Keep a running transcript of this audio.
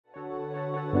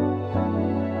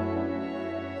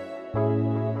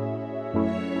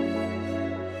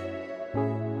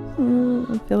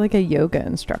feel like a yoga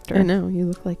instructor. I know, you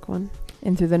look like one.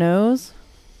 In through the nose,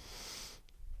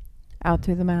 out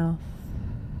through the mouth.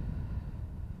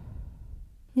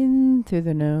 In through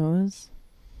the nose,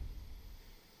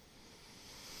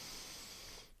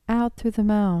 out through the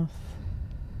mouth.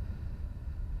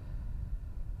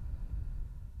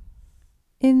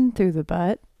 In through the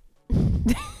butt.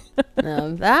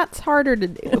 Now that's harder to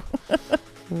do.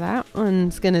 That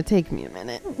one's gonna take me a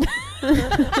minute.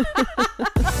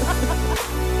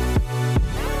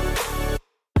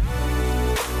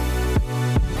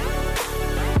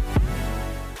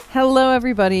 Hello,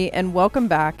 everybody, and welcome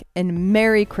back, and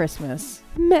Merry Christmas.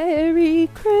 Merry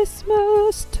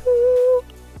Christmas to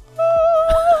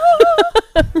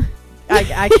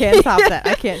I can't top that.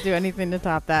 I can't do anything to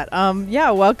top that.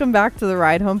 Yeah, welcome back to the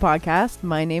Ride Home podcast.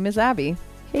 My name is Abby.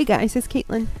 Hey guys, it's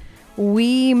Caitlin.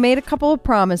 We made a couple of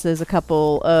promises a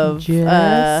couple of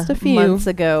months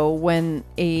ago when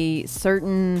a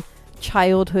certain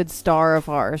childhood star of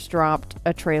ours dropped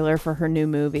a trailer for her new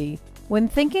movie. When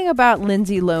thinking about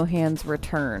Lindsay Lohan's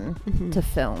return to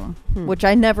film, which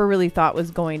I never really thought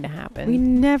was going to happen. We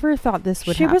never thought this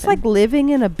would happen. She was like living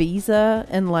in Ibiza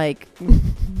and like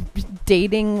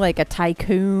dating like a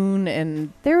tycoon,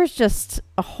 and there was just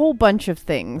a whole bunch of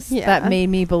things that made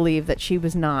me believe that she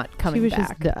was not coming back. She was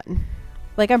just done.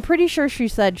 Like, I'm pretty sure she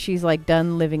said she's like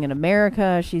done living in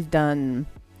America. She's done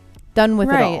with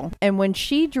it all. And when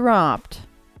she dropped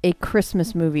a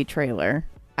Christmas movie trailer,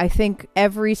 I think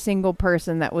every single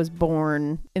person that was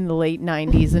born in the late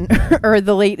 90s and or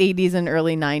the late 80s and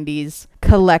early 90s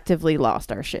collectively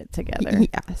lost our shit together.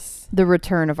 Yes. The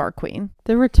return of our queen.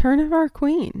 The return of our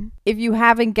queen. If you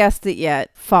haven't guessed it yet,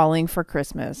 Falling for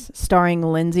Christmas, starring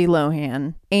Lindsay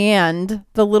Lohan and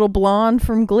the little blonde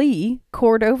from Glee,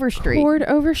 Cord Overstreet. Cord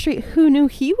Overstreet, who knew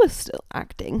he was still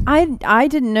acting? I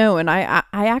didn't know, and I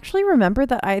actually remember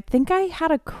that I think I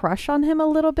had a crush on him a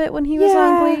little bit when he was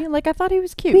on Glee. Like, I thought he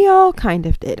was cute. We all kind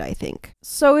of did, I think.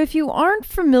 So if you aren't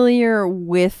familiar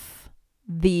with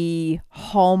the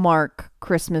Hallmark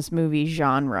Christmas movie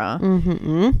genre,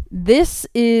 this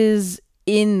is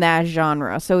in that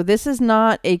genre. So this is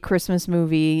not a Christmas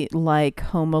movie like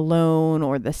Home Alone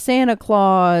or The Santa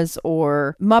Claus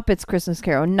or Muppets Christmas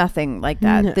Carol, nothing like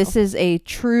that. No. This is a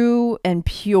true and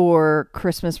pure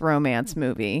Christmas romance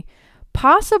movie.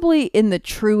 Possibly in the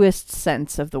truest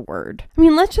sense of the word. I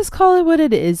mean, let's just call it what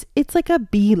it is. It's like a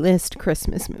B-list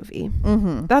Christmas movie.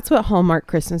 That's what Hallmark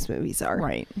Christmas movies are.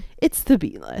 Right. It's the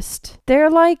B-list. They're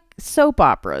like soap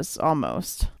operas,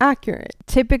 almost. Accurate.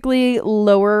 Typically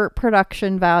lower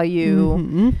production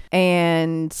value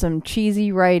and some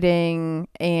cheesy writing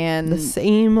and the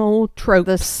same old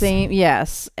tropes.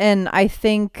 Yes. And I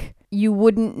think you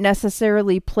wouldn't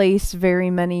necessarily place very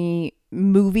many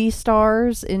movie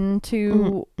stars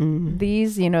into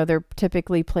these. You know, they're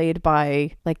typically played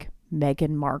by like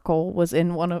Meghan Markle was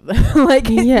in one of them.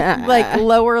 like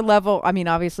lower level. I mean,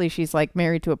 obviously she's like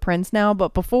married to a prince now,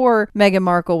 but before Meghan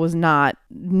Markle was not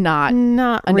an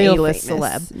A-list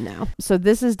celeb. No. So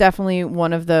this is definitely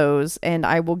one of those, and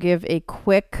I will give a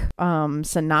quick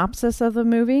synopsis of the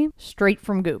movie straight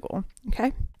from Google.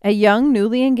 Okay. A young,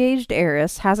 newly engaged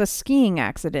heiress has a skiing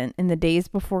accident in the days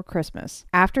before Christmas.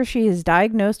 After she is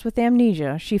diagnosed with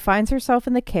amnesia, she finds herself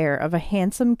in the care of a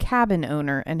handsome cabin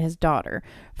owner and his daughter.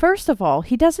 First of all,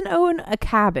 he doesn't own a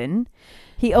cabin.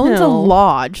 He owns a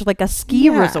lodge, like a ski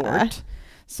resort.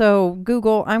 So,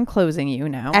 Google, I'm closing you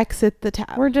now. Exit the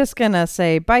tab. We're just going to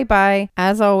say bye-bye.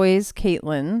 As always,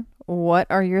 Caitlin, what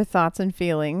are your thoughts and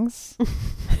feelings?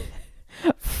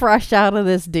 Fresh out of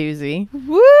this doozy.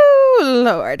 Woo,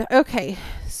 Lord. Okay,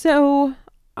 so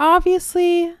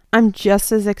obviously I'm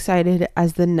just as excited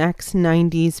as the next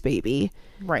 90s baby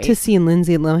to see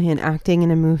Lindsay Lohan acting in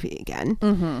a movie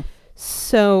again.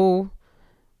 So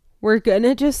we're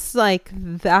gonna just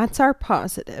that's our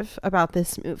positive about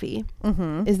this movie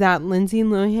is that Lindsay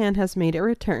Lohan has made a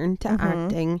return to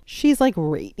acting. She's like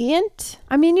radiant.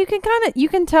 I mean, you can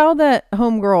tell that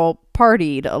homegirl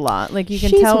partied a lot. Like, you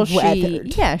can tell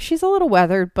weathered. She's a little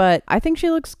weathered, but I think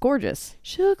she looks gorgeous.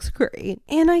 She looks great.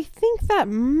 And I think that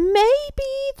may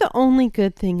be the only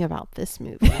good thing about this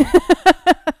movie.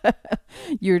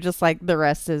 You're just like, the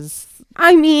rest is...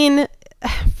 I mean,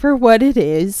 for what it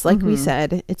is, like we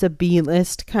said, it's a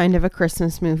B-list kind of a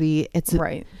Christmas movie. It's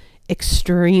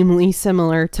extremely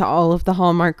similar to all of the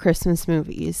Hallmark Christmas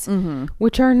movies,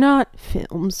 which are not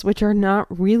films, which are not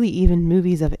really even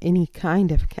movies of any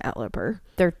kind of caliber.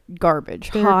 They're garbage.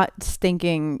 Hot,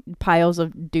 stinking piles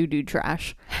of doo-doo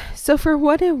trash. So for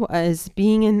what it was,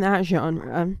 being in that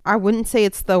genre, I wouldn't say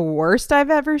it's the worst I've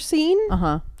ever seen.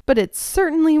 but it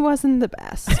certainly wasn't the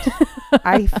best.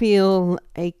 I feel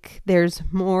like there's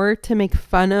more to make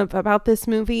fun of about this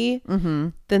movie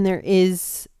than there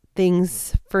is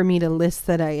things for me to list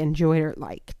that I enjoyed or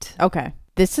liked. Okay.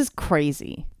 This is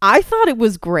crazy. I thought it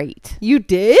was great. You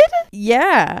did?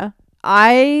 Yeah.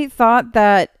 I thought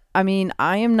that, I mean,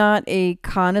 I am not a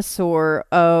connoisseur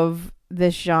of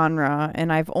this genre,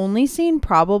 and I've only seen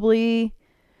probably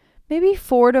maybe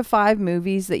 4 to 5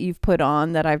 movies that you've put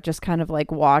on that I've just kind of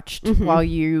like watched while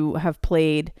you have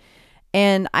played.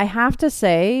 And I have to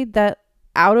say that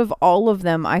out of all of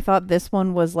them, I thought this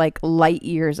one was like light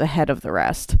years ahead of the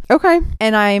rest. Okay.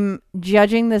 And I'm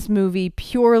judging this movie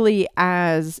purely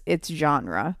as its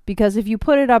genre, because if you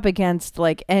put it up against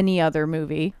like any other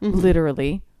movie,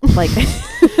 literally, like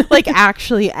like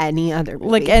actually any other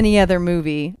movie. Like any other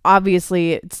movie,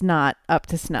 obviously it's not up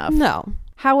to snuff. No.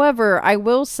 However, I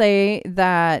will say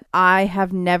that I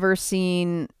have never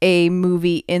seen a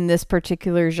movie in this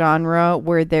particular genre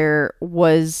where there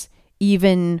was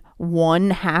even one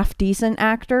half decent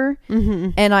actor.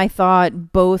 And I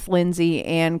thought both Lindsay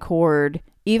and Cord,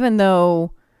 even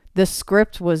though the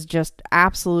script was just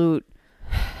absolute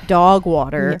dog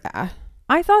water,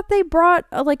 I thought they brought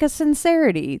like a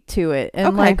sincerity to it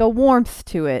and like a warmth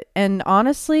to it. And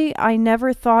honestly, I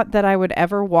never thought that I would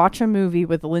ever watch a movie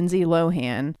with Lindsay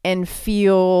Lohan and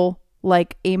feel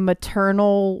like a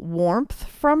maternal warmth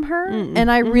from her. And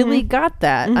I really got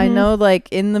that. I know, like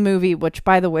in the movie, which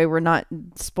by the way, we're not,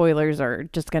 spoilers are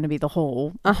just going to be the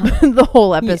whole the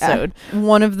whole episode.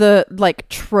 One of the like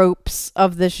tropes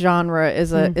of this genre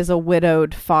is a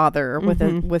widowed father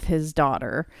with his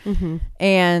daughter.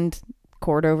 And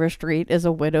Cord Overstreet is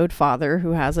a widowed father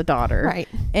who has a daughter. Right.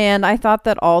 And I thought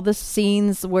that all the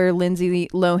scenes where Lindsay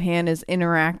Lohan is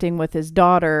interacting with his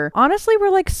daughter honestly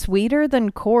were like sweeter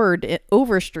than Cord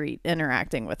Overstreet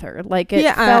interacting with her. Like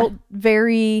it felt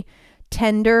very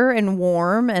tender and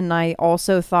warm. And I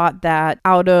also thought that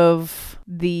out of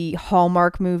the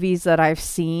Hallmark movies that I've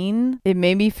seen, it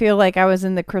made me feel like I was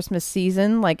in the Christmas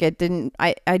season. Like it didn't,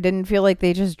 I didn't feel like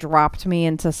they just dropped me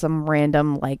into some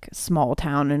random like small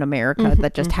town in America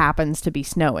that just happens to be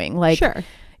snowing. Like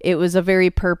it was a very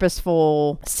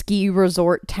purposeful ski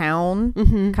resort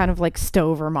town, kind of like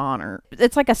Stowe, Vermont, or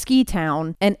it's like a ski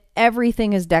town, and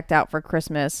everything is decked out for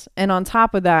Christmas. And on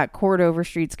top of that, Cord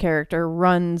Overstreet's character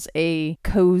runs a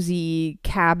cozy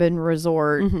cabin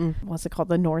resort. What's it called?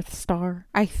 The North Star?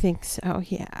 I think so.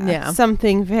 Yeah.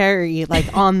 Something very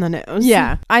like on the nose.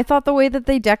 Yeah. I thought the way that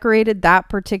they decorated that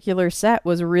particular set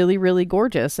was really, really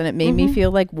gorgeous. And it made me feel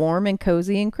like warm and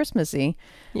cozy and Christmassy.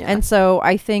 Yeah. And so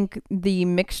I think the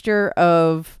mixture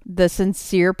of the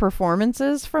sincere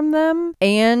performances from them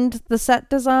and the set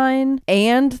design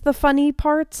and the funny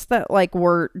parts that like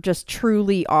were just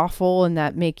truly awful and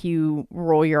that make you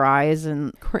roll your eyes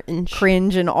and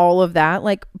cringe and all of that,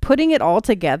 like putting it all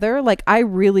together, like I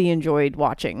really enjoyed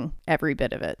watching every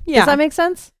bit of it. Does that make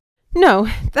sense? No,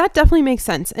 that definitely makes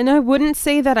sense. And I wouldn't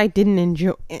say that I didn't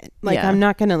enjoy it. Like, I'm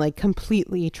not going to like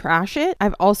completely trash it.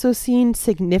 I've also seen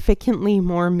significantly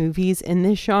more movies in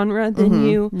this genre than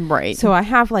you. Right. So I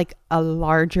have like a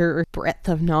larger breadth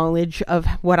of knowledge of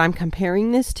what I'm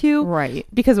comparing this to. Right.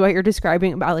 Because what you're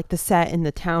describing about like the set and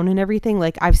the town and everything,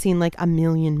 like I've seen like a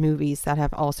million movies that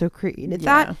have also created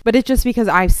that. But it's just because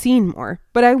I've seen more.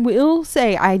 But I will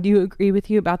say I do agree with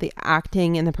you about the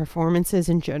acting and the performances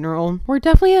in general. We're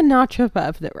definitely a notch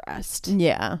above the rest.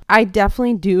 Yeah. I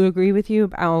definitely do agree with you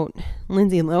about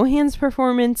Lindsay Lohan's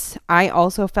performance. I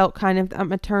also felt kind of that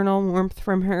maternal warmth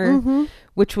from her,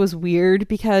 which was weird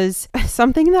because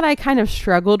something that I kind of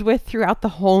struggled with throughout the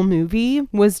whole movie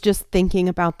was just thinking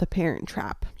about The Parent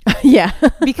Trap. Yeah.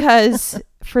 Because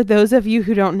for those of you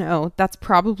who don't know, that's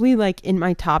probably like in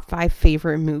my top 5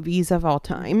 favorite movies of all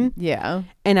time. Yeah.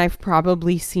 And I've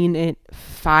probably seen it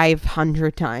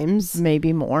 500 times.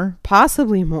 Maybe more.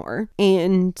 Possibly more.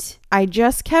 And I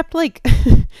just kept like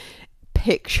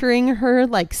picturing her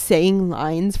like saying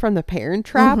lines from The Parent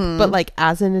Trap, but like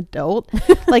as an adult.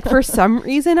 Like for some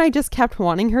reason I just kept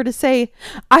wanting her to say,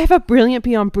 I have a brilliant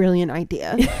beyond brilliant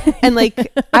idea. And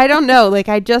like I don't know, like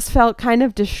I just felt kind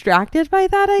of distracted by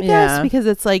that, I guess, because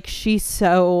it's like she's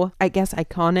so, I guess,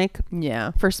 iconic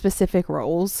for specific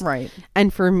roles. Right.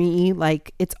 And for me,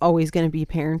 like it's always going to be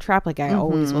Parent Trap. Like I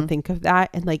always will think of that.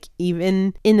 And like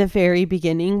even in the very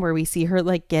beginning where we see her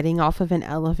like getting off of an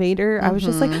elevator, I was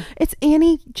just like, it's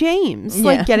Annie James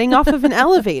like getting off of an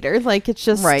elevator. Like it's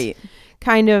just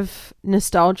kind of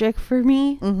nostalgic for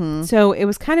me. So it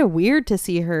was kind of weird to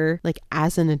see her like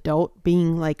as an adult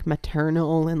being like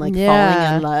maternal and like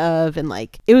falling in love, and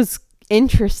like it was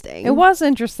interesting. It was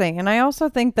interesting. And I also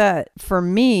think that for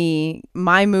me,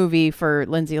 my movie for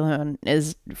Lindsay Lohan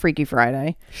is Freaky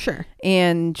Friday. Sure.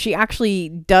 And she actually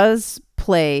does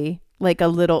play like a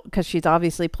little, because she's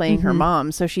obviously playing her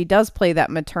mom, so she does play that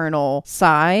maternal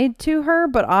side to her,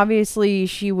 but obviously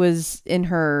she was in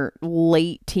her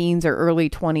late teens or early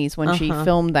 20s when she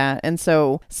filmed that. And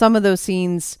so some of those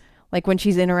scenes, like when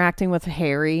she's interacting with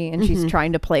Harry and she's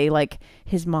trying to play like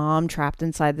his mom trapped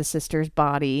inside the sister's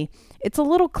body, it's a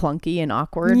little clunky and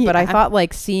awkward. But I thought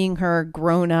like seeing her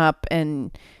grown up, and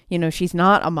you know, she's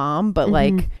not a mom, but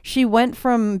like she went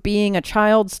from being a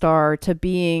child star to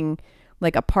being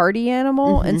like a party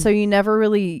animal. And so you never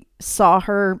really saw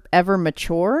her ever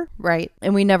mature. Right.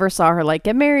 And we never saw her like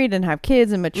get married and have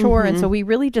kids and mature. And so we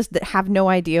really just have no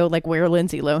idea like where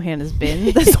Lindsay Lohan has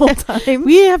been this whole time.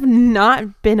 We have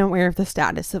not been aware of the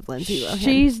status of Lindsay Lohan.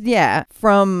 She's,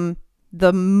 from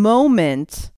the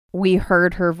moment we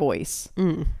heard her voice,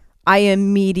 I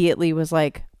immediately was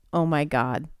like, oh my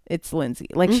God, it's Lindsay.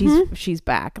 Like she's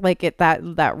back. Like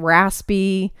that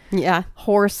raspy,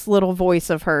 hoarse little voice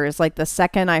of hers. Like the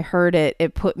second I heard it,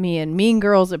 it put me in Mean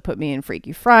Girls. It put me in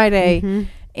Freaky Friday.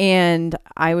 And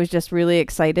I was just really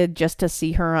excited just to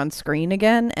see her on screen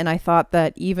again. And I thought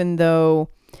that even though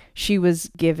she was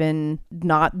given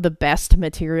not the best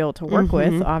material to work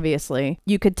with, obviously,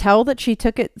 you could tell that she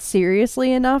took it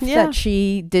seriously enough that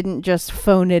she didn't just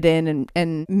phone it in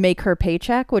and make her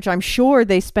paycheck, which I'm sure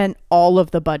they spent all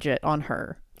of the budget on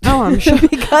her. Oh, I'm sure.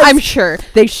 Because I'm sure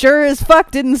they sure as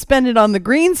fuck didn't spend it on the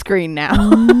green screen now.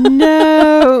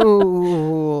 No,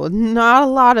 not a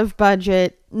lot of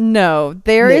budget. No,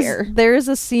 there is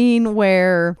a scene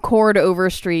where Cord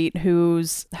Overstreet,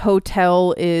 whose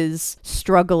hotel is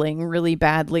struggling really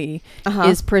badly,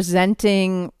 is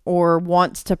presenting or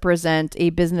wants to present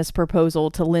a business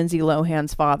proposal to Lindsay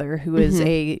Lohan's father, who is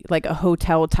a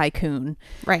hotel tycoon.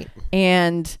 Right.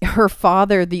 And her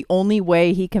father, the only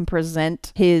way he can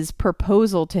present his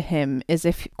proposal to him is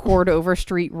if Cord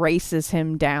Overstreet races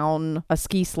him down a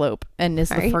ski slope and is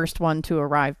the first one to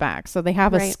arrive back. So they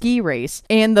have a ski race.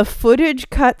 And the footage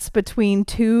cuts between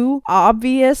two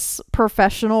obvious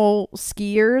professional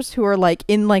skiers who are like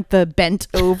in like the bent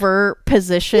over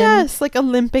position. Yes, like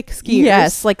Olympic skiers.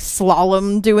 Yes, like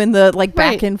slalom doing the like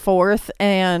back and forth.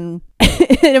 And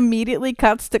it immediately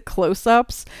cuts to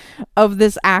close-ups of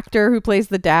this actor who plays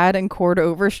the dad and Cord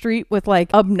Overstreet with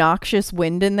like obnoxious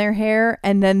wind in their hair,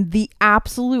 and then the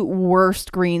absolute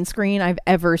worst green screen I've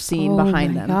ever seen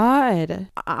behind them. Oh my God.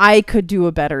 I could do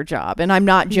a better job, and I'm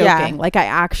not joking. Like I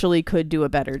actually could do a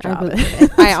better job.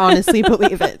 I honestly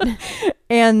believe it.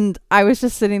 And I was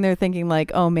just sitting there thinking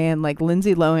like, oh man, like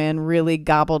Lindsay Lohan really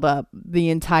gobbled up the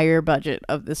entire budget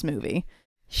of this movie.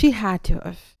 She had to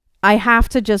have. I have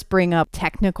to just bring up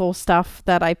technical stuff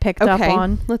that I picked up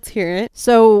on. Let's hear it.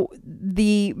 So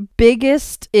the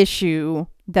biggest issue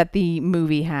that the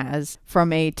movie has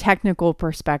from a technical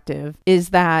perspective is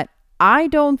that I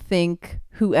don't think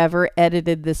whoever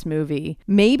edited this movie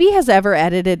maybe has ever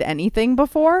edited anything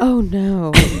before. Oh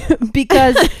no.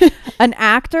 Because an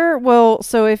actor will,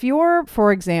 so if you're,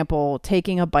 for example,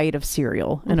 taking a bite of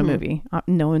cereal in a movie,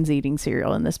 no one's eating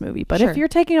cereal in this movie, but if you're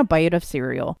taking a bite of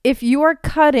cereal, if you are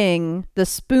cutting the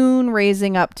spoon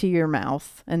raising up to your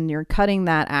mouth and you're cutting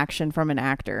that action from an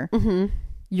actor,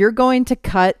 you're going to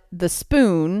cut the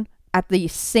spoon at the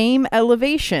same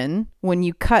elevation when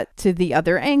you cut to the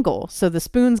other angle. So the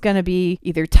spoon's going to be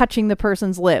either touching the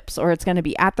person's lips or it's going to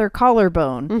be at their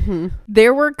collarbone.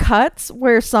 There were cuts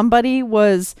where somebody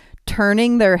was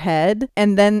turning their head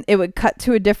and then it would cut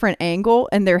to a different angle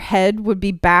and their head would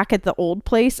be back at the old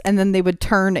place and then they would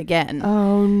turn again.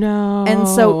 Oh no. And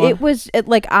so it was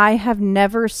like, I have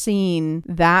never seen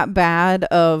that bad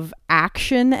of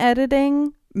action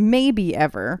editing. Maybe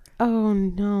ever. Oh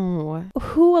no.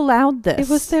 Who allowed this? It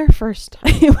was their first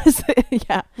time. It was,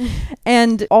 yeah.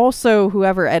 And also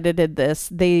whoever edited this,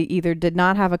 they either did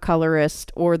not have a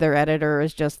colorist or their editor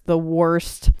is just the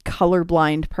worst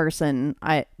colorblind person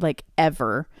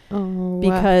ever. Oh,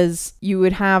 because you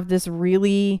would have this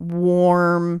really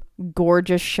warm,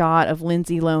 gorgeous shot of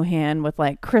Lindsay Lohan with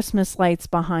like Christmas lights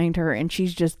behind her and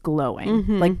she's just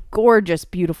glowing. Like gorgeous,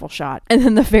 beautiful shot. And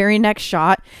then the very next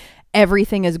shot,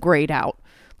 everything is grayed out.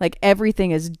 Like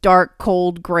everything is dark,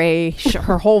 cold gray.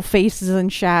 Her whole face is in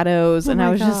shadows. And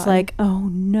I was just like, oh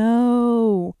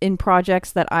no. In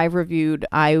projects that I reviewed,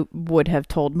 I would have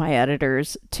told my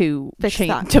editors to fix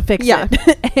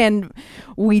it. And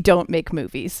we don't make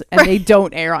movies and they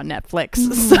don't air on Netflix.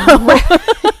 So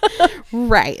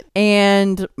right.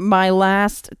 And my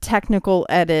last technical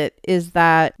edit is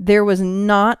that there was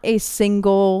not a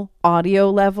single audio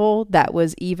level that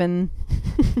was even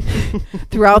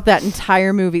throughout that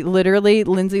entire movie. Literally,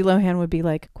 Lindsay Lohan would be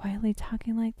like quietly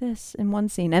talking like this in one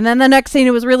scene, and then the next scene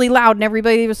it was really loud and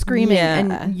everybody was screaming,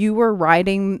 and you were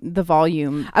riding the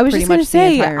volume. I was just going to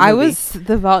say,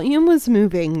 the volume was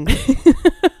moving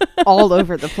all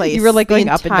over the place. You were like going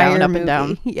up and down, up and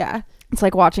down. Yeah. It's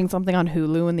like watching something on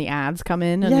Hulu and the ads come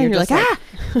in and you're just like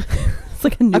it's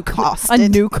like a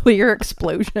nuclear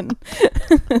explosion.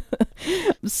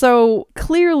 So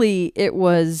clearly it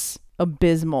was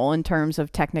abysmal in terms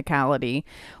of technicality,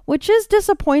 which is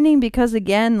disappointing because,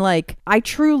 again, like, I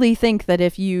truly think that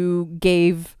if you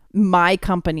gave my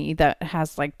company that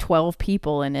has like 12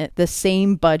 people in it the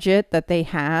same budget that they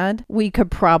had, we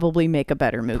could probably make a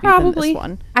better movie than this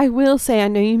one. I will say, I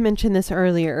know you mentioned this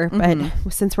earlier, but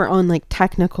since we're on like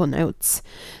technical notes,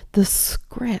 the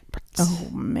script. Oh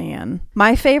man,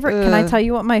 my favorite. Can I tell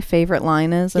you what my favorite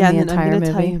line is in the entire movie?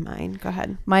 I'm gonna tell you mine. Go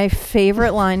ahead. My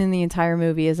favorite line in the entire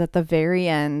movie is at the very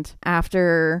end,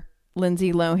 after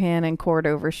Lindsay Lohan and Cord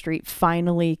Overstreet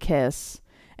finally kiss,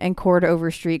 and Cord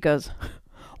Overstreet goes,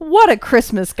 "What a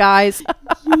Christmas, guys."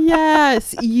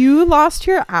 Yes, you lost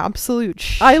your absolute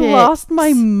shit. I lost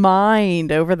my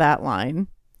mind over that line.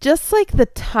 Just like the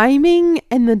timing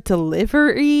and the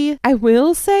delivery. I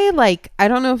will say, like, I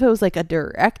don't know if it was like a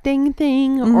directing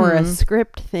thing or a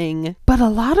script thing, but a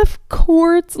lot of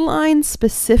Cord's lines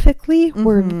specifically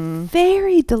were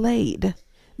very delayed.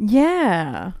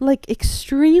 Yeah. Like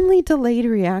extremely delayed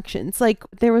reactions. Like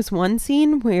there was one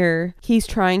scene where he's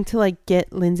trying to like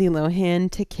get Lindsay Lohan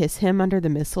to kiss him under the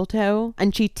mistletoe,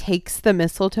 and she takes the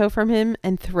mistletoe from him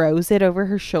and throws it over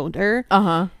her shoulder.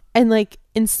 And like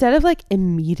instead of like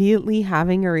immediately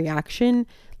having a reaction,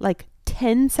 like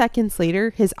 10 seconds later,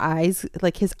 his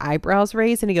eyebrows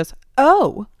raise and he goes,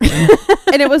 "Oh."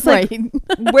 And it was like,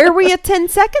 where were you 10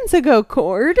 seconds ago,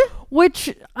 Cord?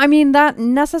 Which, I mean, that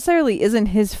necessarily isn't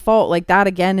his fault. Like, that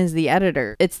again is the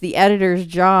editor. It's the editor's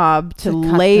job to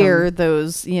layer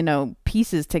those,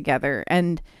 pieces together.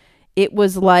 And it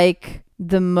was like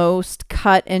the most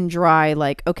cut and dry,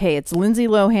 like, okay, it's Lindsay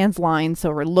Lohan's line, so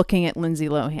we're looking at Lindsay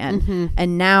Lohan.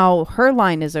 And now her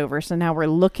line is over, so now we're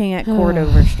looking at Cord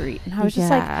Overstreet. And I was just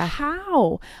like,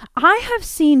 how? I have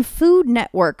seen Food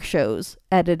Network shows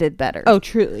edited better. Oh,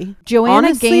 truly. Joanna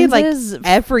Honestly, Gaines's like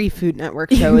every Food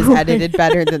Network show is edited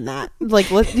better than that.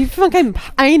 Like, you fucking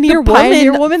Pioneer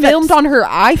Woman filmed on her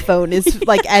iPhone is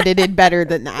like edited better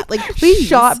than that. Like, please.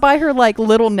 Shot by her like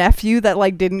little nephew that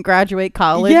like didn't graduate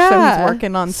college, so he's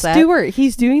working on set. Stuart,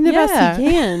 he's doing the best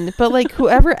he can, but like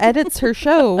whoever edits her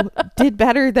show did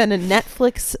better than a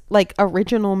Netflix like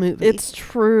original movie. It's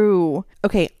true.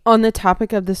 Okay, on the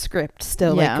topic of the script,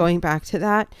 still like going back to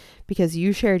that, because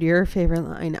you shared your favorite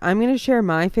line, I'm going to share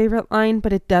my favorite line,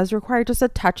 but it does require just a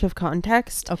touch of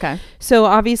context. Okay. So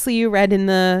obviously you read in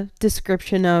the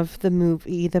description of the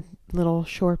movie, the little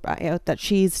short buyout, that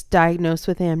she's diagnosed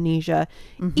with amnesia.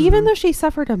 Even though she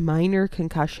suffered a minor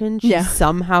concussion, she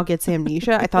somehow gets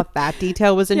amnesia. I thought that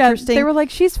detail was interesting. They were like,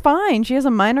 she's fine, she has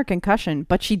a minor concussion,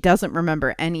 but she doesn't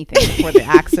remember anything before the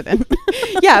accident.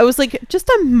 Yeah, it was like just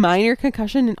a minor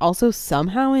concussion and also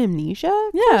somehow amnesia?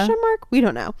 Question mark? We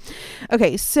don't know.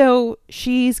 Okay, so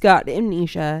she's got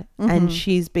amnesia and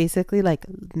she's basically like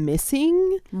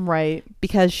missing, right?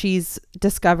 Because she's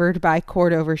discovered by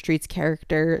Cord Overstreet's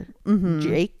character,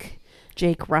 Jake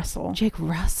Russell.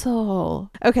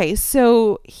 Okay,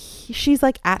 so she's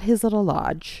like at his little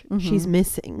lodge. She's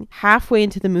missing. Halfway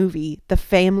into the movie,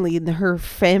 her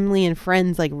family and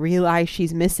friends like realize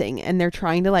she's missing, and they're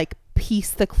trying to like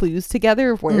piece the clues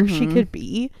together of where she could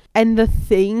be. And the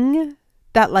thing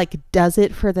that like does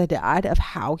it for the dad of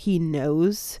how he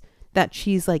knows that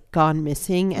she's like gone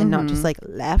missing and not just like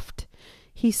left,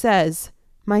 he says,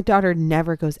 "My daughter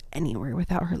never goes anywhere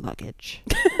without her luggage."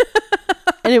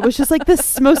 And it was just like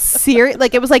this most serious,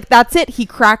 like it was like, that's it, he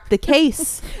cracked the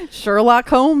case. Sherlock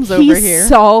Holmes over here. He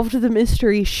solved the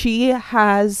mystery. She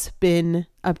has been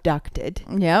abducted.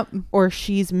 Yep. Or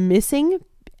she's missing.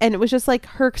 And it was just like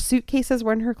her suitcases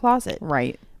were in her closet.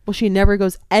 Right. Well, she never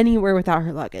goes anywhere without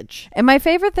her luggage. And my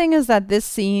favorite thing is that this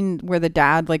scene where the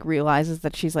dad like realizes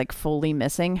that she's like fully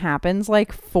missing happens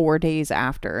like 4 days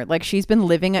after. Like she's been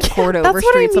living at Cord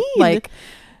Overstreet's, like,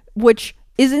 which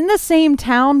is in the same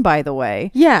town, by the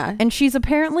way. Yeah. And she's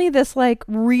apparently this like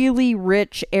really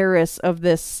rich heiress of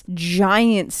this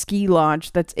giant ski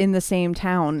lodge that's in the same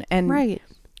town. And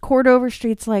Cord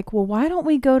Overstreet's like, well, why don't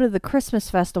we go to the Christmas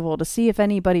festival to see if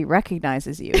anybody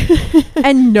recognizes you?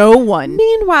 And no one.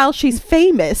 Meanwhile, she's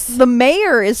famous. The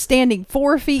mayor is standing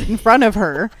 4 feet in front of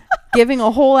her, giving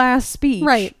a whole ass speech.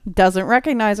 Right. Doesn't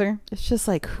recognize her. It's just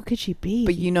like, who could she be?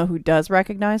 But you know who does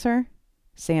recognize her?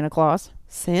 Santa Claus.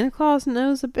 Santa Claus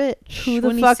knows a bitch. Who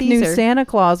the fuck knew Santa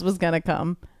Claus was gonna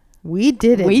come? We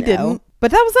didn't. We didn't.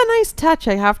 But that was a nice touch,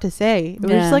 I have to say. It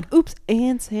was just like, oops,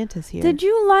 and Santa's here. Did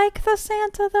you like the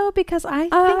Santa, though? Because I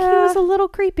think he was a little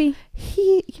creepy.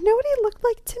 You know what he looked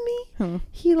like to me?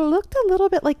 He looked a little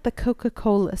bit like the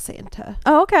Coca-Cola Santa.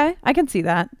 Oh, okay. I can see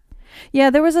that.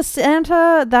 Yeah, there was a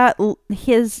Santa that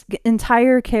his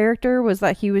entire character was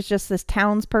that he was just this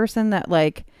townsperson that,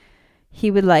 like, he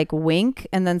would like wink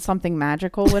and then something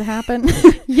magical would happen.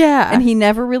 Yeah. And he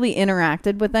never really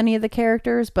interacted with any of the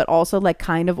characters, but also like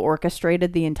kind of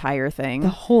orchestrated the entire thing. The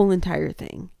whole entire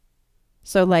thing.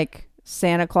 So like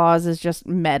Santa Claus is just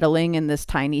meddling in this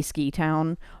tiny ski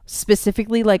town,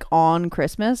 specifically like on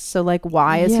Christmas. So like,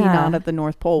 why is he not at the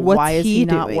North Pole? Why is he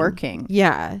not working?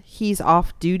 Yeah. He's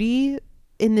off duty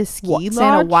in this ski lodge.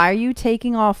 Santa, why are you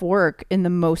taking off work in the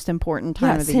most important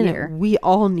time of the year? We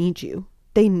all need you.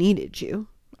 They needed you.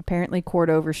 Apparently Court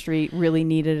Overstreet really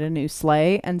needed a new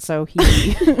sleigh, and so he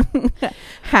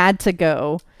had to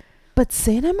go. But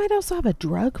Santa might also have a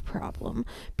drug problem,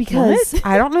 because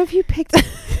I don't know if you picked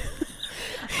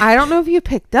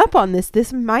up on this.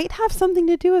 This might have something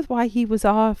to do with why he was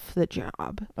off the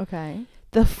job. Okay.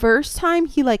 The first time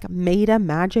he like made a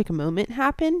magic moment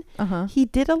happen, he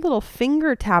did a little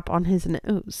finger tap on his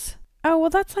nose. Oh, well,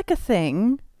 that's like a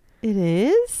thing. It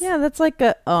is? Yeah, that's like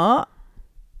a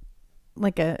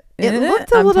it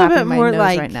looked a little bit more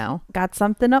like right now. Got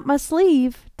something up my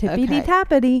sleeve. Tippity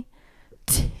tappity.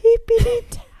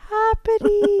 Tippity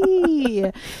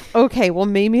tappity. Okay, well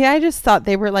maybe I just thought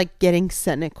they were like getting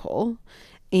cynical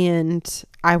and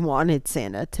I wanted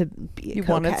Santa to be a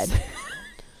cokehead.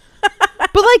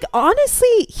 But like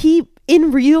honestly,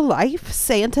 in real life,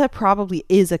 Santa probably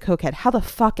is a cokehead. How the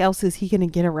fuck else is he gonna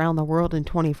get around the world in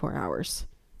 24 hours?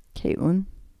 Caitlin,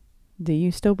 do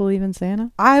you still believe in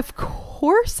Santa? Of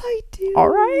course I do. All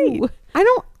right. I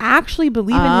don't actually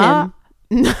believe in him.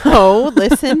 No,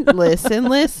 listen.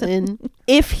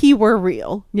 If he were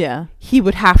real, he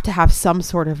would have to have some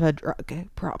sort of a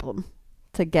drug problem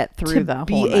to get through the whole night.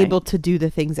 To be able to do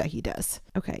the things that he does.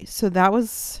 Okay, so that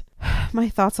was my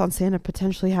thoughts on Santa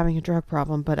potentially having a drug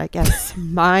problem, but I guess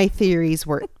my theories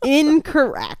were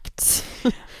incorrect.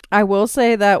 I will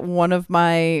say that one of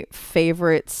my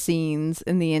favorite scenes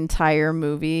in the entire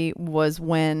movie was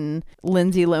when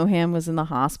Lindsay Lohan was in the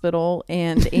hospital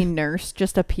and a nurse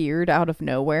just appeared out of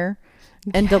nowhere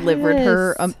and delivered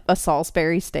her a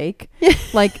Salisbury steak.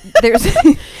 Like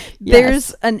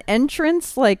there's an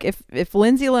entrance, like if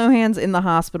Lindsay Lohan's in the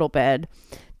hospital bed,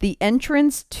 the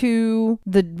entrance to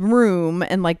the room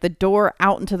and like the door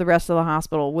out into the rest of the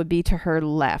hospital would be to her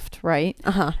left, right?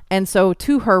 And so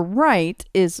to her right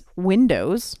is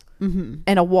windows and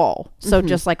a wall. So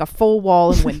just like a full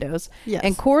wall and windows.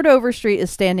 And Court Overstreet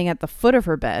is standing at the foot of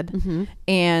her bed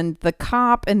and the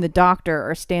cop and the doctor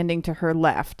are standing to her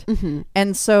left.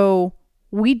 And so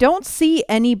we don't see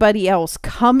anybody else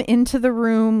come into the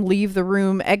room, leave the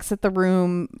room, exit the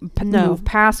room, move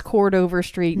past Court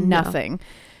Overstreet, nothing.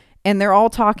 And they're all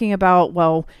talking about,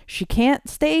 well, she can't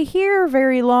stay here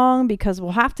very long because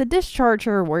we'll have to discharge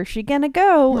her. Where's she going to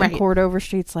go? Right. And Court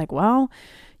Overstreet's like, well,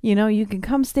 you know, you can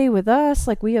come stay with us.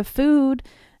 Like, we have food.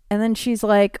 And then she's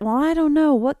like, well, I don't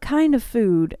know. What kind of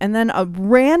food? And then a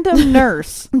random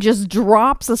nurse just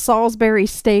drops a Salisbury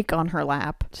steak on her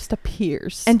lap. Just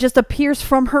appears. And just appears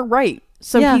from her right.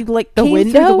 So he like the came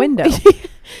window? through the window.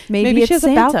 Maybe she has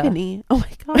Santa. A balcony. Oh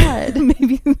my god.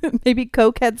 maybe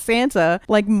cokehead Santa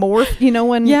like morph. You know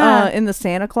when in the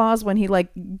Santa Claus when he like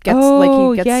gets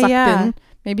sucked in.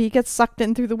 Maybe he gets sucked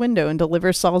in through the window and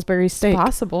delivers Salisbury steak. It's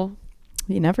possible.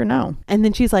 You never know. And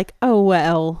then she's like, oh,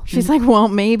 well. She's like, well,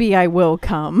 maybe I will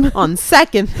come. On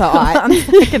second thought. On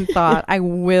second thought, I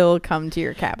will come to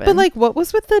your cabin. But like, what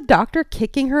was with the doctor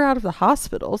kicking her out of the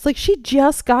hospital? It's like, she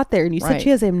just got there and you said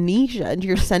she has amnesia and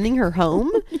you're sending her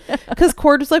home? Because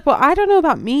Cord was like, well, I don't know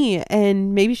about me.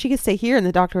 And maybe she could stay here. And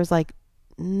the doctor was like,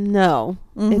 no,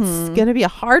 it's going to be a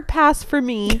hard pass for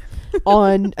me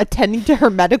on attending to her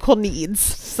medical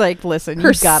needs. It's like, listen,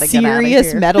 her you gotta get out of here.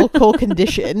 Serious medical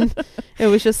condition. It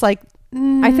was just like,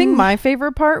 I think my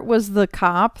favorite part was the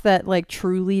cop that like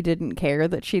truly didn't care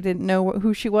that she didn't know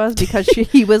who she was, because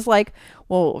he was like,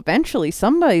 well, eventually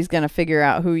somebody's gonna figure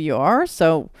out who you are,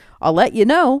 so I'll let you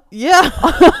know. Yeah.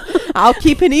 I'll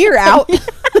keep an ear out.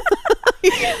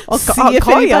 I'll see if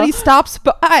anybody stops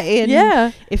by,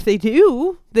 and if they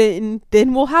do, then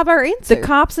we'll have our answer. The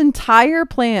cop's entire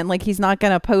plan, like, he's not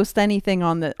going to post anything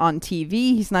on TV,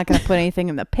 he's not going to put anything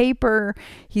in the paper,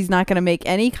 he's not going to make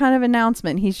any kind of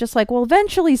announcement. He's just like, well,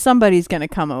 eventually somebody's going to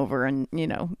come over and, you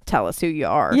know, tell us who you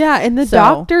are. Yeah, and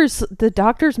the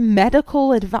doctor's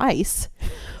medical advice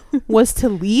was to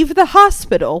leave the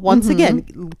hospital, once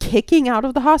again, kicking out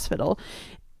of the hospital,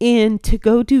 and to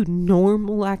go do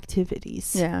normal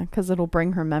activities. Yeah, because it'll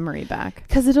bring her memory back.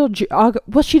 Because it'll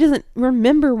well, she doesn't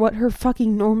remember what her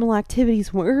fucking normal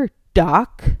activities were,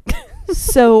 Doc.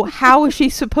 So how is she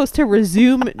supposed to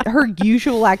resume her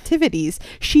usual activities?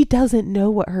 She doesn't know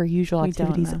what her usual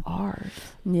activities are.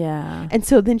 Yeah. And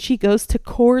so then she goes to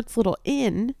Cord's little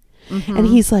inn, and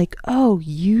he's like, oh,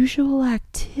 usual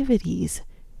activities.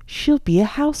 She'll be a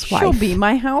housewife. She'll be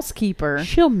my housekeeper.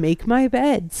 She'll make my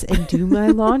beds and do my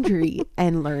laundry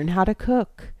and learn how to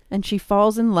cook. And she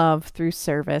falls in love through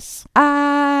service.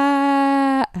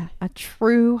 A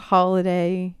true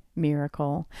holiday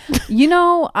miracle. You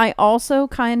know, I also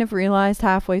kind of realized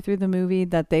halfway through the movie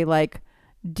that they like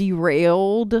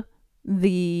derailed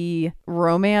the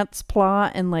romance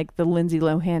plot and like the Lindsay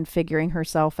Lohan figuring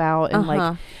herself out and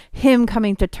like him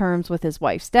coming to terms with his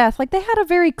wife's death. Like they had a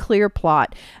very clear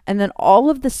plot, and then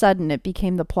all of the sudden it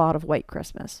became the plot of White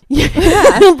Christmas. Yeah.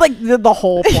 Like the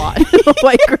whole plot of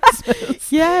White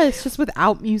Christmas. Yeah, it's just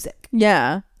without music.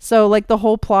 Yeah. So like the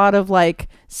whole plot of like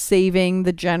saving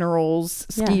the general's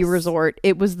ski resort,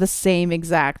 it was the same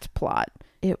exact plot.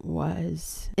 It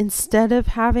was. Instead of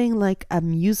having like a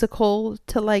musical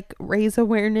to like raise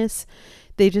awareness,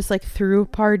 they just like threw a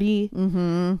party,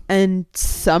 and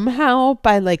somehow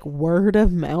by like word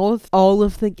of mouth, all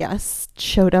of the guests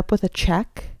showed up with a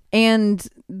check. And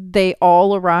they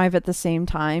all arrive at the same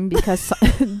time because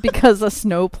because a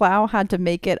snowplow had to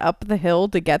make it up the hill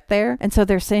to get there. And so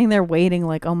they're sitting there waiting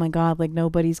like, oh my God, like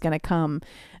nobody's going to come.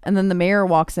 And then the mayor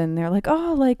walks in and they're like,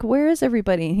 oh, like, where is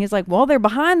everybody? And he's like, well, they're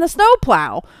behind the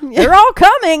snowplow. They're all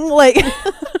coming. Like,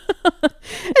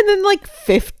 and then like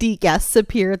 50 guests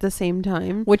appear at the same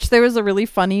time. Which there was a really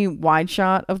funny wide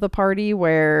shot of the party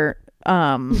where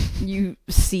you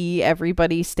see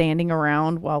everybody standing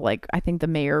around while like I think the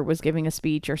mayor was giving a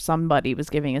speech or somebody was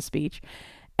giving a speech,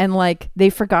 and like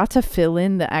they forgot to fill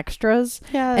in the extras.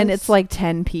 Yes. And it's like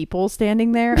 10 people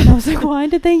standing there, and I was like, why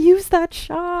did they use that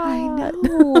shot? I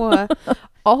know.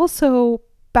 Also,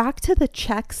 back to the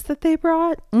checks that they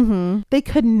brought, they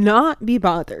could not be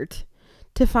bothered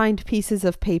to find pieces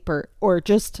of paper or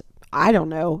just, I don't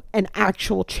know, an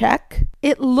actual check.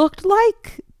 It looked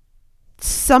like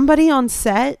somebody on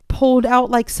set pulled out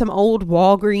like some old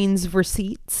Walgreens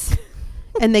receipts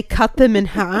and they cut them in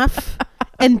half,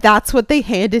 and that's what they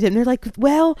handed him. They're like,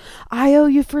 well, I owe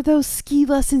you for those ski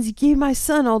lessons you gave my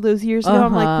son all those years ago.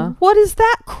 I'm like, what is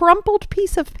that crumpled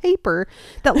piece of paper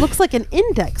that looks like an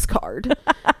index card?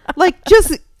 Like,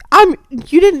 just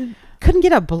couldn't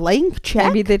get a blank check.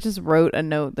 Maybe they just wrote a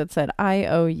note that said, I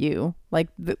owe you. Like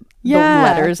the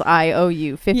letters, I owe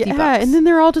you $50. And then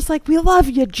they're all just like, we love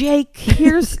you, Jake.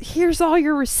 Here's all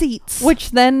your receipts.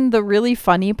 Which then the really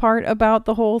funny part about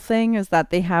the whole thing is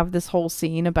that they have this whole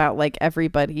scene about like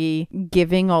everybody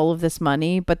giving all of this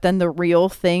money. But then the real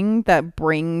thing that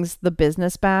brings the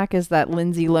business back is that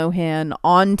Lindsay Lohan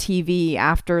on TV,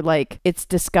 after like it's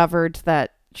discovered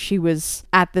that she was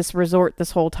at this resort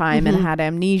this whole time and had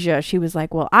amnesia, she was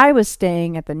like, well, I was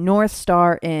staying at the North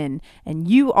Star Inn and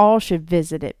you all should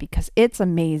visit it because it's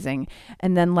amazing.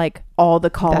 And then like all the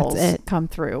calls come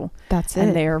through. That's it.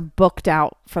 And they're booked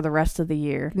out for the rest of the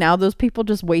year. Now those people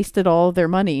just wasted all of their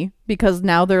money because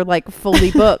now they're like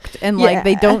fully booked and like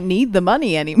they don't need the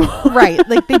money anymore. Right.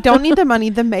 Like they don't need the money.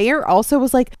 The mayor also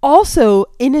was like, also,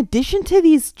 in addition to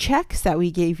these checks that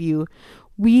we gave you,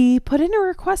 we put in a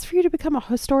request for you to become a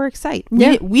historic site.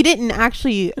 Yeah. We didn't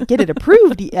actually get it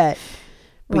approved yet.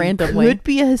 Randomly. It could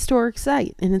be a historic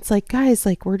site. And it's like, guys,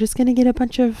 like we're just going to get a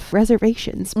bunch of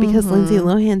reservations because Lindsay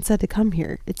Lohan said to come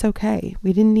here. It's okay.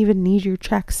 We didn't even need your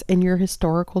checks and your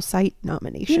historical site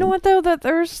nomination. You know what though? That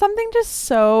there's something just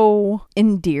so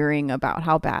endearing about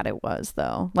how bad it was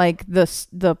though. Like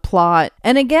the plot.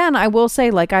 And again, I will say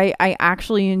like I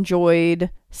actually enjoyed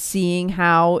seeing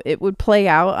how it would play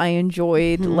out. I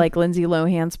enjoyed like Lindsay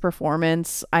Lohan's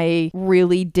performance. I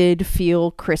really did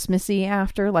feel Christmassy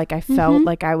after. Like I felt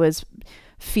like I was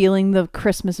feeling the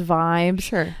Christmas vibe.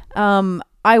 Sure.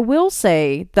 I will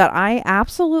say that I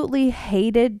absolutely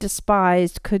hated,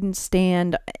 despised, couldn't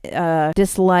stand,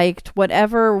 disliked,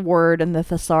 whatever word in the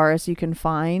thesaurus you can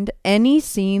find, any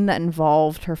scene that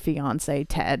involved her fiance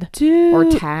Ted. Dude, or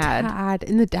Tad.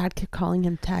 And the dad kept calling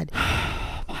him Ted.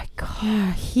 My God.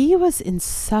 Yeah, he was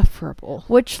insufferable.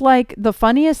 Which, like, the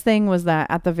funniest thing was that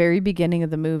at the very beginning of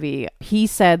the movie, he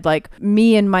said, like,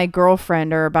 me and my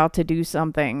girlfriend are about to do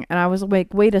something. And I was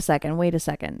like, wait a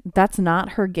second. That's not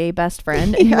her gay best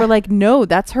friend. And you were like, no,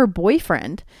 that's her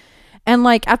boyfriend. And,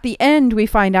 like, at the end, we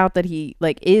find out that he,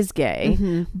 like, is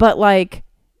gay. But, like,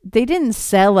 they didn't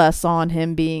sell us on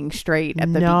him being straight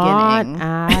at the beginning.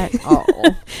 Not at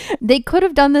all. They could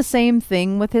have done the same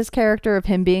thing with his character of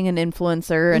him being an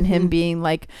influencer and him being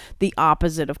like the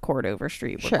opposite of Cord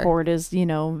Overstreet, where Cord is, you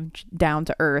know, down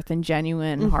to earth and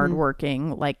genuine,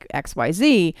 hardworking, like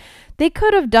XYZ. They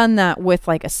could have done that with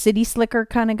like a city slicker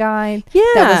kind of guy. Yeah.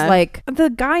 That was like the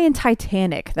guy in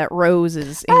Titanic that Rose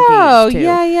is engaged to.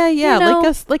 Yeah. You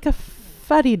know? Like a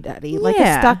fuddy-duddy, like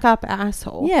a stuck-up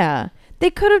asshole. Yeah. They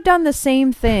could have done the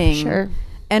same thing. Sure.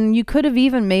 And you could have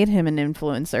even made him an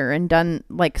influencer and done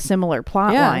like similar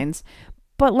plot lines.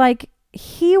 But like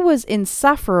he was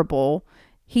insufferable.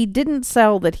 He didn't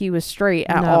sell that he was straight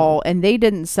at all. And they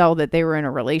didn't sell that they were in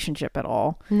a relationship at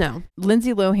all. No.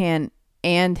 Lindsay Lohan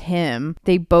and him,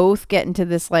 they both get into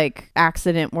this like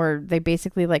accident where they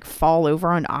basically like fall over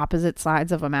on opposite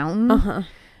sides of a mountain.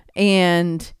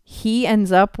 And he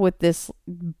ends up with this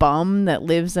bum that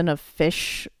lives in a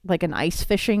fish, like an ice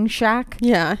fishing shack.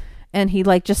 Yeah. And he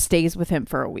like just stays with him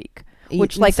for a week.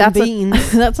 Which like that's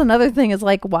that's another thing is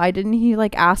like, why didn't he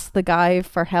like ask the guy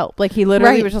for help? Like he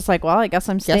literally was just like, well, I guess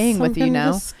I'm staying with you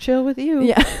now. Just chill with you.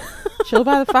 Yeah. Chill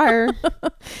by the fire.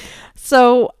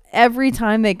 So every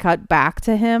time they cut back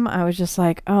to him, I was just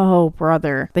like, oh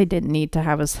brother, they didn't need to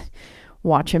have us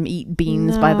watch him eat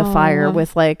beans by the fire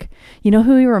with like, you know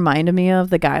who he reminded me of?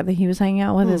 The guy that he was hanging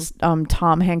out with is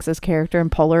Tom Hanks's character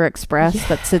in Polar Express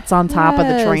that sits on top of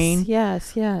the train.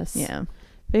 Yes. Yeah.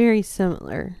 Very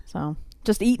similar. So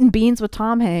just eating beans with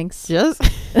Tom Hanks. Just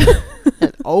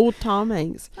old Tom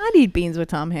Hanks. I'd eat beans with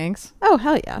Tom Hanks. Oh,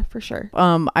 hell yeah, for sure.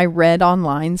 I read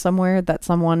online somewhere that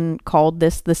someone called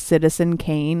this the Citizen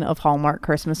Kane of Hallmark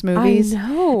Christmas movies. I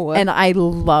know. And I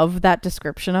love that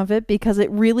description of it because it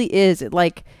really is. It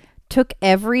like took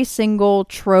every single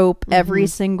trope, every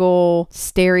single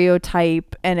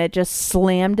stereotype, and it just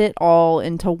slammed it all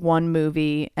into one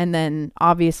movie. And then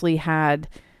obviously had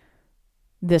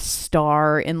this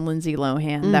star in Lindsay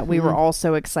Lohan that we were all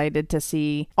so excited to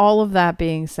see. All of that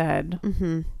being said,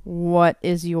 what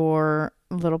is your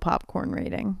little popcorn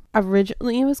rating?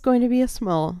 Originally it was going to be a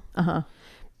small,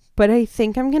 but I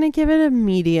think I'm going to give it a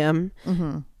medium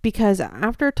because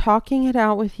after talking it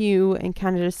out with you and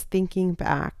kind of just thinking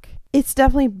back, it's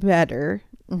definitely better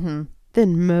than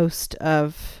most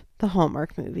of the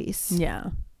Hallmark movies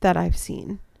that I've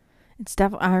seen. It's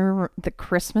definitely, I remember the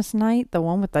Christmas night, the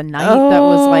one with the knight that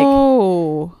was like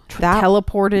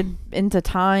teleported into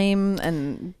time,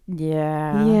 and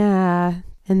yeah.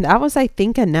 And that was, I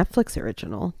think, a Netflix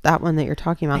original, that one that you're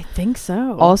talking about. I think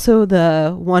so. Also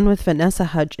the one with Vanessa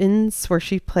Hudgens where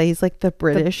she plays like the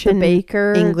British the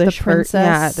baker, English the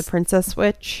princess. the princess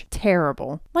switch.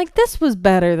 Terrible. Like this was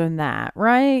better than that,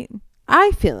 right?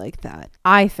 I feel like that.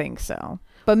 I think so.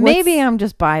 But maybe I'm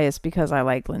just biased because I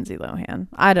like Lindsay Lohan.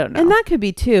 I don't know. And that could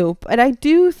be too. But I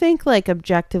do think, like,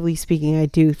 objectively speaking, I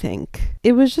do think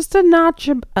it was just a notch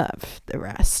above the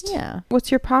rest. Yeah. What's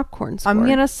your popcorn score? I'm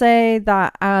going to say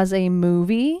that as a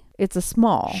movie, it's a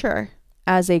small. Sure.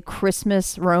 As a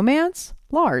Christmas romance,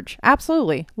 large.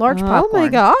 Absolutely. Large popcorn. Oh my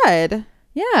God.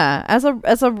 Yeah. As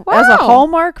a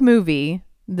Hallmark movie,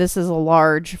 this is a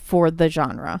large for the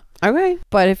genre. Okay.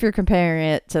 But if you're comparing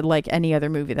it to like any other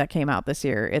movie that came out this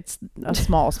year, it's a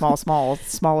smallest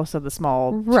of the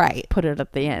small. Right. Put it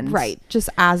at the end. Right. Just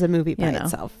as a movie by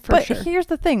itself. But here's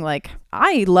the thing, like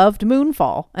I loved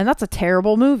Moonfall and that's a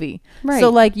terrible movie. Right. So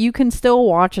like you can still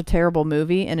watch a terrible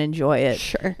movie and enjoy it.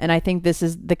 Sure. And I think this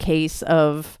is the case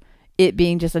of it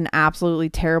being just an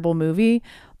absolutely terrible movie,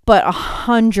 but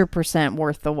 100%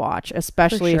 worth the watch,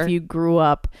 especially if you grew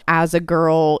up as a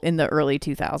girl in the early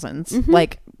 2000s.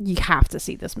 Like you have to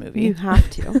see this movie. You have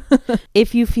to.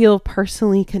 If you feel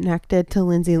personally connected to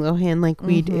Lindsay Lohan like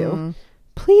we do,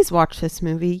 please watch this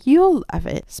movie. You'll love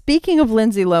it. Speaking of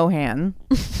Lindsay Lohan,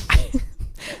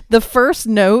 the first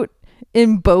note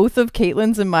in both of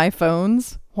Caitlin's and my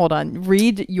phones. Hold on.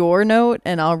 Read your note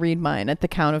and I'll read mine at the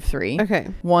count of 3. Okay.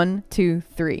 1, 2,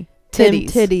 3.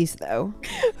 Titties though.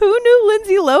 Who knew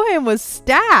Lindsay Lohan was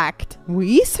stacked?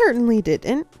 We certainly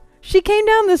didn't. She came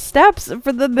down the steps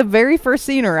for the very first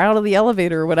scene or out of the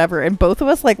elevator or whatever, and both of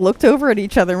us like looked over at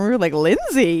each other and we were like,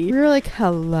 Lindsay. We were like,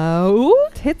 hello?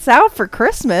 Tits out for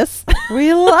Christmas.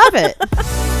 We love it.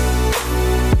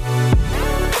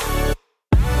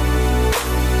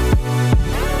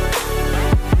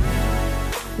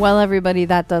 Well, everybody,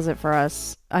 that does it for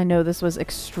us. I know this was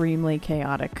extremely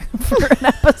chaotic for an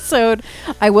episode.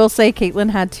 I will say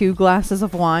Caitlin had 2 glasses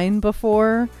of wine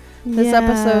before this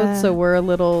episode, so we're a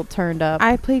little turned up.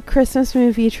 I played Christmas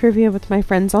movie trivia with my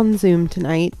friends on Zoom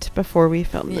tonight before we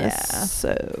filmed this.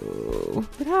 So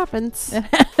it happens.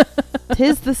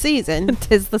 Tis the season.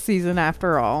 Tis the season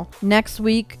after all. Next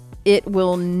week, it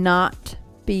will not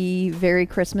be very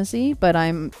Christmassy, but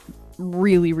I'm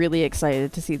really, really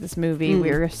excited to see this movie.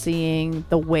 We're seeing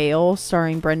The Whale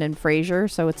starring Brendan Fraser,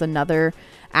 so it's another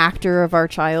actor of our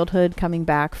childhood coming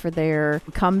back for their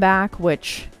comeback,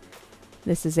 which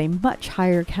this is a much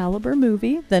higher caliber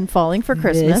movie than Falling for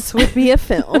Christmas. This would be a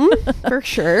film for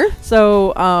sure.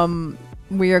 So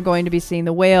we are going to be seeing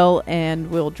The Whale,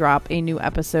 and we'll drop a new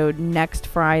episode next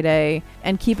Friday.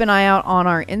 And keep an eye out on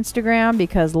our Instagram,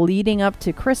 because leading up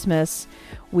to Christmas,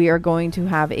 we are going to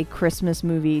have a Christmas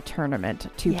movie tournament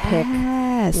to pick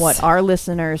what our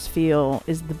listeners feel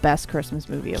is the best Christmas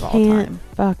movie of all time.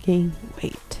 Fucking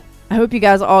wait. I hope you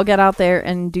guys all get out there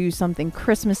and do something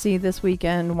Christmassy this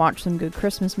weekend. Watch some good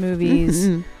Christmas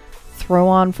movies. Throw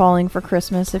on Falling for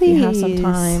Christmas if you have some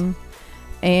time.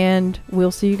 And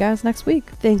we'll see you guys next week.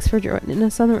 Thanks for joining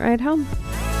us on the ride home.